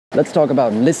Let's talk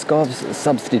about Liskov's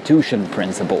substitution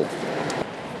principle.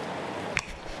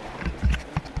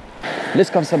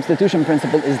 Liskov's substitution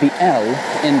principle is the L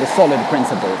in the solid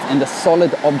principles, in the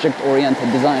solid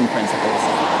object-oriented design principles.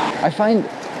 I find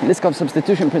Liskov's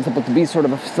substitution principle to be sort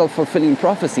of a self-fulfilling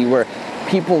prophecy where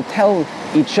people tell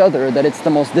each other that it's the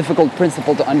most difficult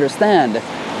principle to understand,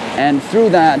 and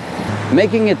through that,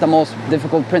 making it the most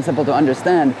difficult principle to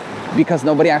understand because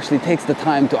nobody actually takes the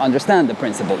time to understand the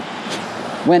principle.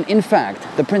 When in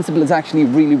fact, the principle is actually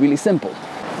really, really simple.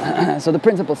 So the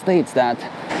principle states that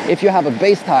if you have a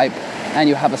base type and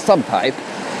you have a subtype,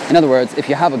 in other words, if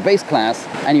you have a base class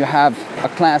and you have a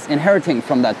class inheriting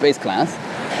from that base class,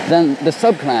 then the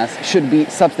subclass should be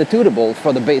substitutable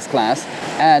for the base class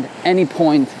at any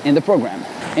point in the program.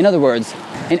 In other words,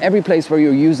 in every place where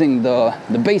you're using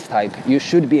the base type, you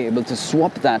should be able to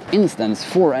swap that instance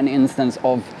for an instance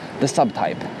of the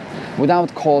subtype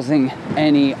without causing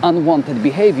any unwanted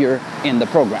behavior in the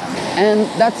program. And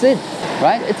that's it,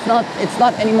 right? It's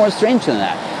not any more strange than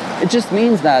that. It just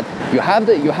means that you have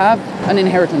an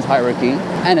inheritance hierarchy,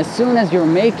 and as soon as you're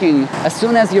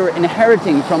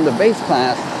inheriting from the base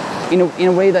class in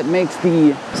a way that makes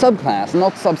the subclass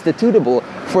not substitutable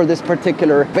for this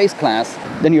particular base class,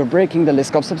 then you're breaking the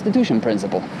Liskov substitution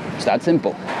principle. It's that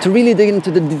simple. To really dig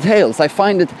into the details, I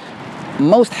find it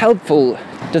most helpful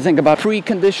to think about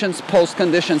preconditions,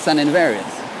 postconditions, and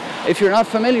invariants. If you're not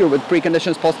familiar with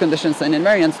preconditions, postconditions, and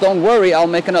invariants, don't worry, I'll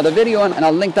make another video and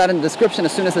I'll link that in the description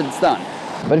as soon as it's done.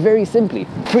 But very simply,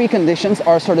 preconditions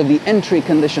are sort of the entry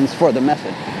conditions for the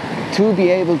method. To be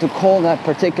able to call that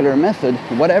particular method,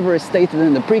 whatever is stated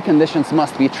in the preconditions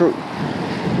must be true.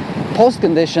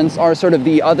 Postconditions are sort of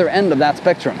the other end of that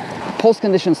spectrum.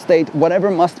 Postconditions state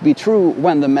whatever must be true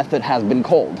when the method has been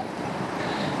called.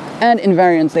 And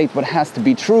invariants state what has to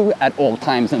be true at all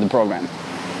times in the program.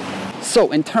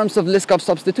 So in terms of Liskov's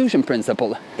substitution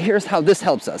principle, here's how this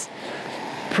helps us.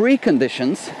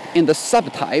 Preconditions in the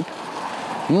subtype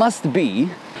must be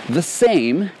the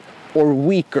same or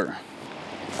weaker.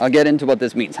 I'll get into what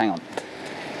this means, hang on.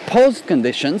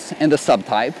 Postconditions in the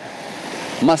subtype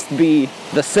must be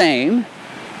the same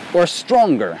or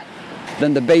stronger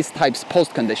than the base type's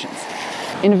postconditions.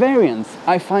 Invariants,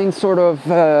 I find sort of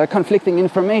conflicting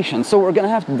information, so we're going to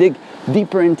have to dig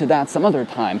deeper into that some other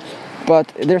time. But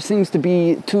there seems to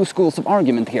be two schools of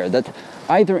argument here, that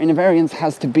either invariance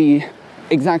has to be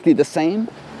exactly the same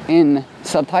in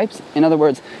subtypes, in other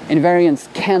words,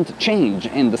 invariance can't change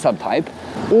in the subtype,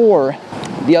 or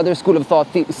the other school of thought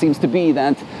seems to be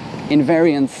that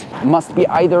invariance must be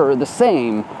either the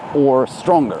same or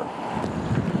stronger.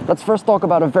 Let's first talk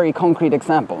about a very concrete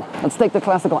example. Let's take the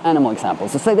classical animal example.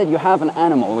 So say that you have an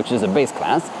animal, which is a base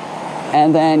class,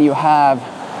 and then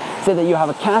say that you have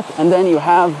a cat, and then you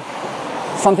have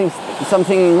something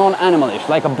non-animalish,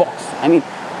 like a box. I mean,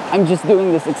 I'm just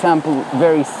doing this example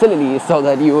very sillily so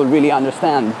that you will really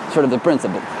understand sort of the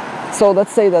principle. So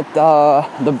let's say that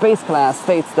the base class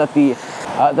states that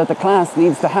the class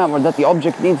needs to have, or that the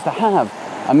object needs to have,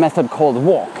 a method called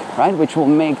walk, right, which will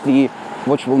make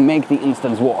the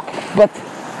instance walk. But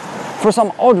for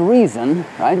some odd reason,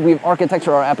 right, we've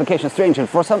architectured our application strangely.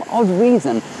 For some odd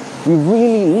reason, we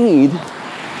really need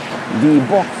the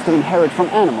box to inherit from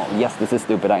animal. Yes, this is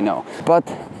stupid, I know. But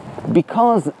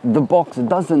because the box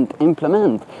doesn't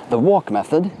implement the walk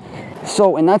method,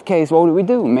 so in that case, what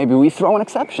do? Maybe we throw an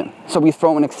exception. So we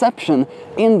throw an exception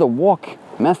in the walk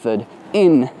method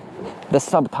in the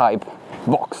subtype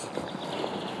box.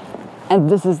 And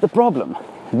this is the problem.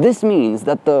 This means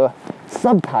that the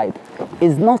subtype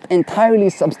is not entirely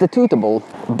substitutable.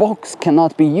 Box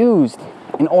cannot be used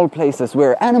in all places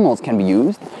where animals can be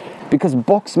used, because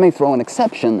box may throw an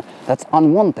exception that's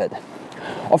unwanted.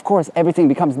 Of course, everything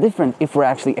becomes different if we're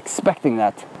actually expecting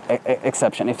that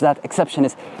exception, if that exception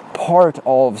is part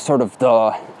of sort of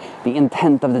the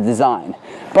intent of the design.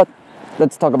 But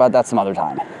let's talk about that some other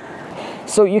time.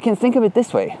 So you can think of it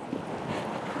this way.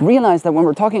 Realize that when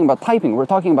we're talking about typing, we're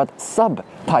talking about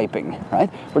subtyping, right?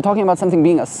 We're talking about something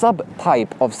being a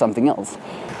subtype of something else.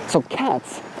 So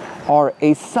cats are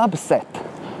a subset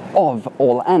of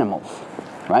all animals,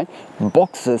 right?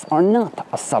 Boxes are not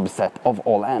a subset of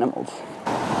all animals.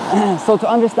 So to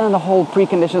understand the whole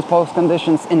preconditions,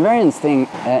 postconditions, invariance thing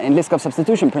in Liskov's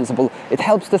substitution principle, it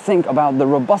helps to think about the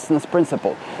robustness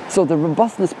principle. So the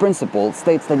robustness principle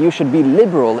states that you should be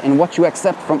liberal in what you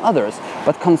accept from others,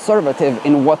 but conservative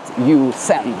in what you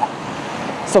send.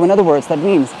 So in other words, that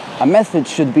means a method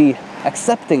should be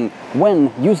accepting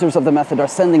when users of the method are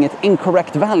sending it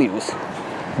incorrect values,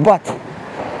 but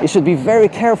it should be very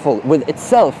careful with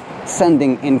itself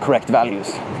sending incorrect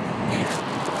values.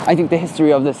 I think the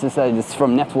history of this is that it's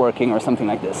from networking or something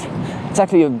like this. It's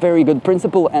actually a very good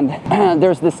principle, and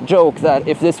there's this joke that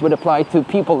if this would apply to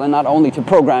people and not only to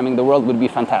programming, the world would be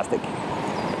fantastic.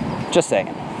 Just saying.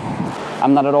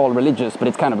 I'm not at all religious, but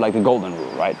it's kind of like the golden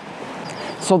rule, right?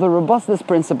 So the robustness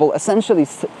principle essentially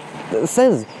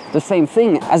says the same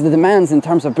thing as the demands in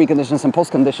terms of preconditions and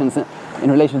postconditions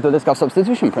in relation to the Liskov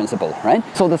substitution principle, right?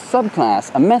 So the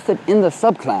subclass, a method in the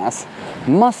subclass,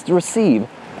 must receive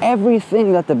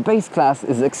everything that the base class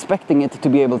is expecting it to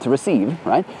be able to receive,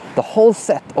 right? The whole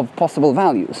set of possible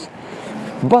values.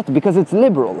 But because it's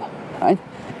liberal, right,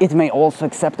 it may also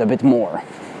accept a bit more.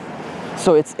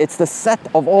 So it's the set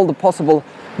of all the possible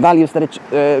values that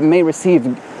it may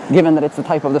receive, given that it's the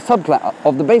type of the subclass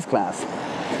of the base class.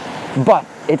 But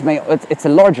it's a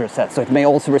larger set, so it may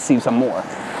also receive some more.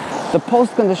 The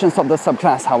postconditions of the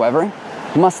subclass, however,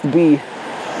 must be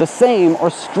the same or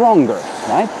stronger,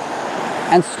 right?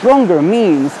 And stronger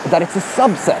means that it's a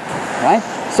subset, right?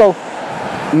 So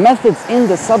methods in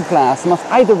the subclass must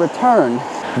either return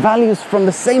values from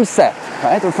the same set,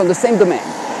 right? Or from the same domain,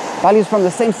 values from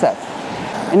the same set.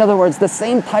 In other words, the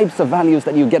same types of values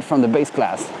that you get from the base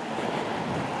class.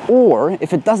 Or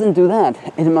if it doesn't do that,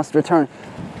 it must return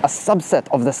a subset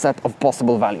of the set of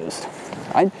possible values,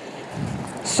 right?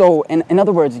 So in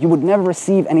other words, you would never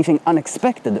receive anything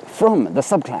unexpected from the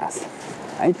subclass,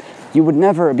 right? You would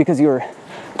never, because you're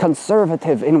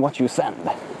conservative in what you send.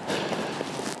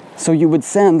 So you would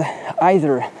send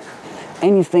either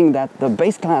anything that the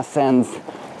base class sends,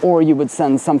 or you would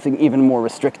send something even more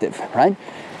restrictive, right?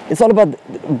 It's all about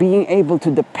being able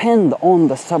to depend on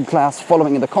the subclass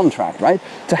following the contract, right?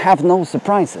 To have no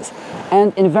surprises.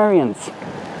 And invariants,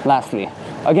 lastly.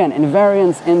 Again,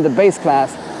 invariants in the base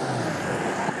class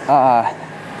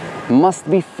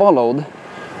must be followed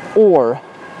or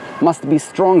must be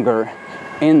stronger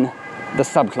in the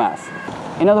subclass.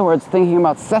 In other words, thinking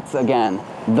about sets again,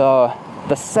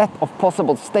 the set of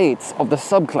possible states of the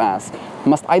subclass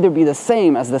must either be the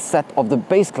same as the set of the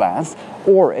base class,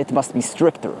 or it must be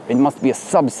stricter. It must be a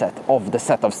subset of the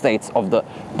set of states of the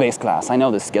base class. I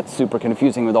know this gets super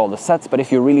confusing with all the sets, but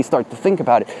if you really start to think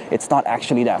about it, it's not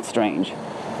actually that strange.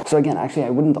 So again, actually, I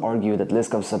wouldn't argue that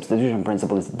Liskov's substitution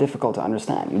principle is difficult to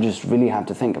understand. You just really have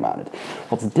to think about it.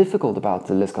 What's difficult about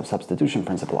the Liskov substitution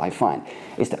principle, I find,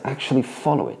 is to actually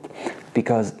follow it.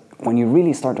 Because when you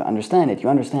really start to understand it, you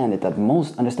understand that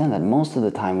most of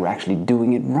the time we're actually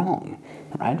doing it wrong,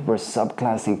 right? We're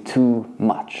subclassing too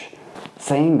much.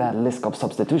 Saying that Liskov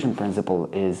substitution principle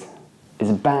is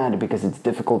bad because it's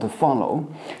difficult to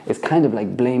follow is kind of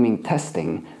like blaming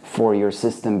testing for your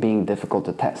system being difficult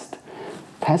to test.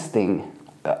 Testing,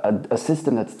 a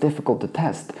system that's difficult to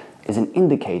test, is an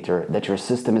indicator that your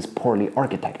system is poorly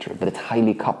architectured, that it's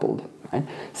highly coupled, right?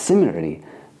 Similarly,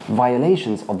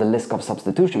 violations of the Liskov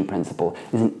substitution principle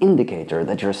is an indicator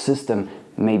that your system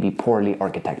may be poorly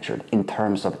architectured in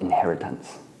terms of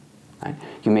inheritance. Right?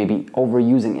 You may be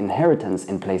overusing inheritance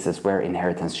in places where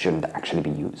inheritance shouldn't actually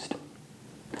be used.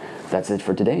 That's it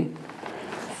for today.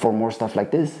 For more stuff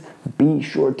like this, be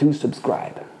sure to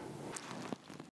subscribe.